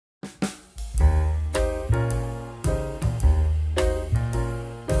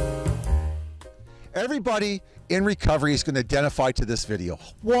Everybody in recovery is going to identify to this video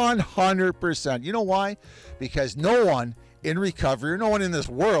 100%. You know why? Because no one in recovery, or no one in this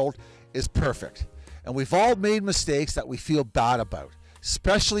world, is perfect. And we've all made mistakes that we feel bad about,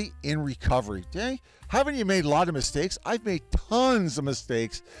 especially in recovery. Okay? Haven't you made a lot of mistakes? I've made tons of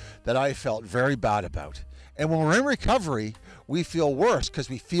mistakes that I felt very bad about. And when we're in recovery, we feel worse because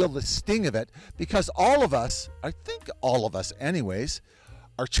we feel the sting of it, because all of us, I think all of us anyways,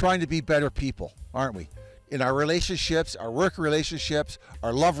 are trying to be better people, aren't we? In our relationships, our work relationships,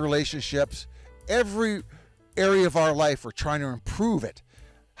 our love relationships, every area of our life, we're trying to improve it,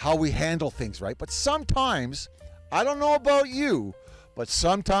 how we handle things, right? But sometimes, I don't know about you, but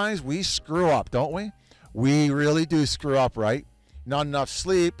sometimes we screw up, don't we? We really do screw up, right? Not enough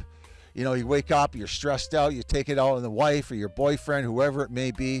sleep. You know, you wake up, you're stressed out, you take it out on the wife or your boyfriend, whoever it may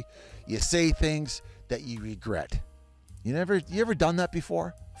be. You say things that you regret. You ever done that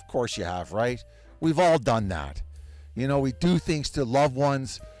before? Of course you have, right? We've all done that. You know, we do things to loved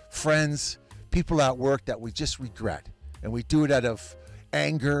ones, friends, people at work that we just regret. And we do it out of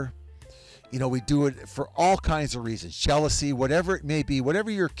anger. You know, we do it for all kinds of reasons. Jealousy, whatever it may be, whatever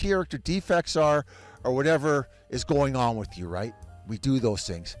your character defects are, or whatever is going on with you, right? We do those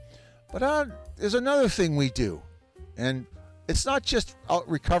things. But there's another thing we do. And it's not just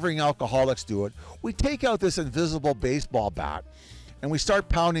recovering alcoholics do it. We take out this invisible baseball bat and we start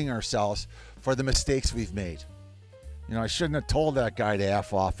pounding ourselves for the mistakes we've made. You know, I shouldn't have told that guy to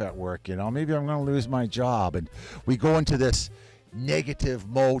F off at work. You know, maybe I'm going to lose my job. And we go into this negative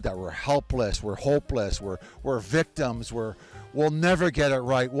mode that we're helpless, we're hopeless, we're victims, we'll never get it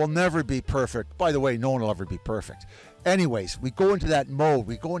right, we'll never be perfect. By the way, no one will ever be perfect. Anyways, we go into that mode,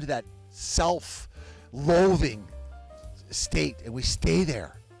 we go into that self-loathing state, and we stay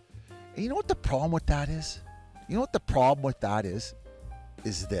there. And you know what the problem with that is? You know what the problem with that is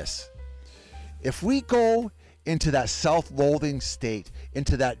this. If we go into that self-loathing state,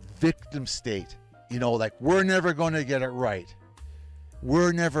 into that victim state, you know, like we're never going to get it right.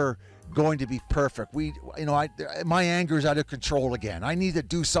 We're never going to be perfect. My anger is out of control again. I need to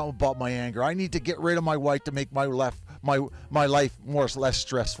do something about my anger. I need to get rid of my wife to make my life more or less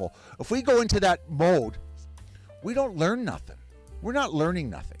stressful. If we go into that mode, we don't learn nothing. We're not learning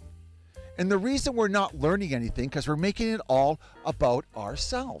nothing. And the reason we're not learning anything, because we're making it all about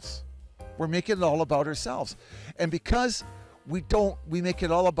ourselves. We're making it all about ourselves. And because we make it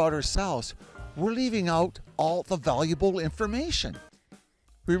all about ourselves, we're leaving out all the valuable information.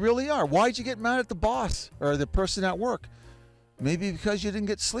 We really are. Why'd you get mad at the boss or the person at work? Maybe because you didn't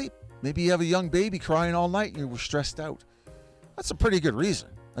get sleep. Maybe you have a young baby crying all night and you were stressed out. That's a pretty good reason.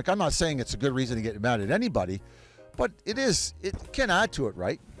 Like, I'm not saying it's a good reason to get mad at anybody, but it can add to it,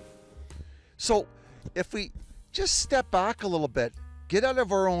 right? So if we just step back a little bit, get out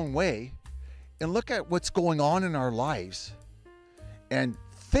of our own way, and look at what's going on in our lives, and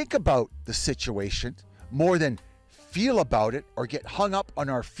think about the situation more than feel about it or get hung up on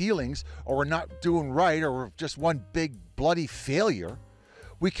our feelings, or we're not doing right, or we're just one big bloody failure,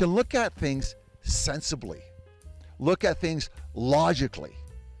 we can look at things sensibly, look at things logically.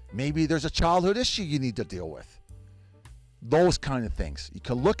 Maybe there's a childhood issue you need to deal with. Those kind of things. You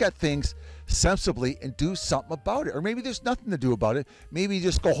can look at things sensibly and do something about it. Or maybe there's nothing to do about it. Maybe you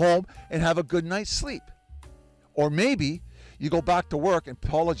just go home and have a good night's sleep. Or maybe you go back to work and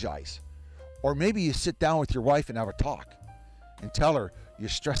apologize. Or maybe you sit down with your wife and have a talk and tell her you're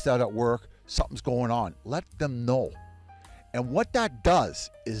stressed out at work, something's going on. Let them know. And what that does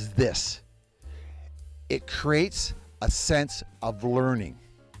is this. It creates a sense of learning.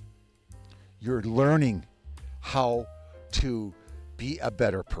 You're learning how to be a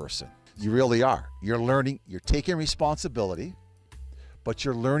better person. You really are. You're learning, you're taking responsibility, but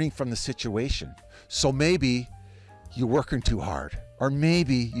you're learning from the situation. So maybe you're working too hard, or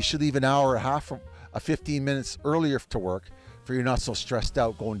maybe you should leave an hour and a half, 15 minutes earlier to work, for you're not so stressed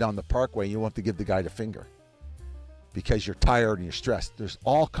out going down the parkway and you want to give the guy the finger because you're tired and you're stressed. There's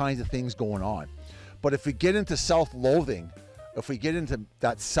all kinds of things going on. But if we get into self-loathing, if we get into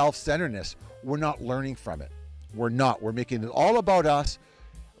that self-centeredness, we're not learning from it. We're not. We're making it all about us,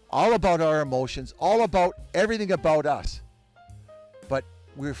 all about our emotions, all about everything about us. But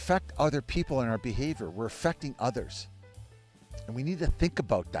we affect other people in our behavior. We're affecting others. And we need to think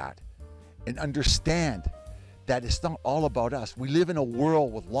about that and understand that it's not all about us. We live in a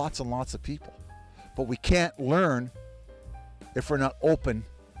world with lots and lots of people, but we can't learn if we're not open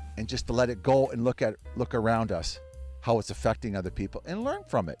and just to let it go and look around us, how it's affecting other people, and learn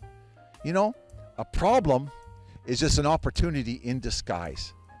from it. You know, a problem is just an opportunity in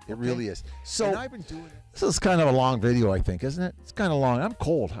disguise. It really is. So and I've been doing it. This is kind of a long video, I think, isn't it? It's kind of long. I'm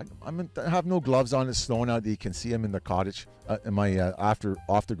cold. I have no gloves on. It's snowing out. You can see I'm in the cottage, in my off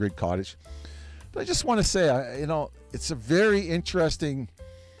the grid cottage. But I just want to say, you know, it's a very interesting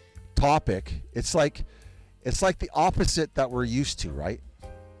topic. It's like the opposite that we're used to, right?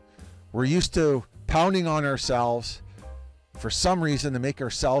 We're used to pounding on ourselves for some reason to make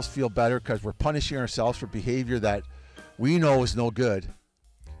ourselves feel better because we're punishing ourselves for behavior that we know is no good.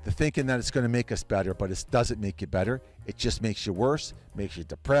 The thinking that it's going to make us better, but it doesn't make you better. It just makes you worse, makes you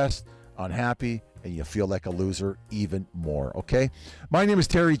depressed, unhappy, and you feel like a loser even more, okay? My name is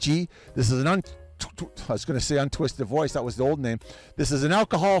Terry G. This is I was going to say untwisted voice. That was the old name. This is an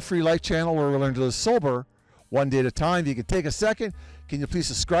alcohol-free life channel where we learn to live sober one day at a time. If you can take a second, can you please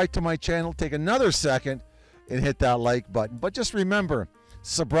subscribe to my channel? Take another second and hit that like button. But just remember,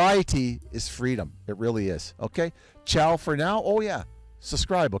 sobriety is freedom. It really is, okay? Ciao for now. Oh, yeah.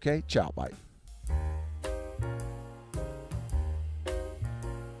 Subscribe, okay? Ciao. Bye.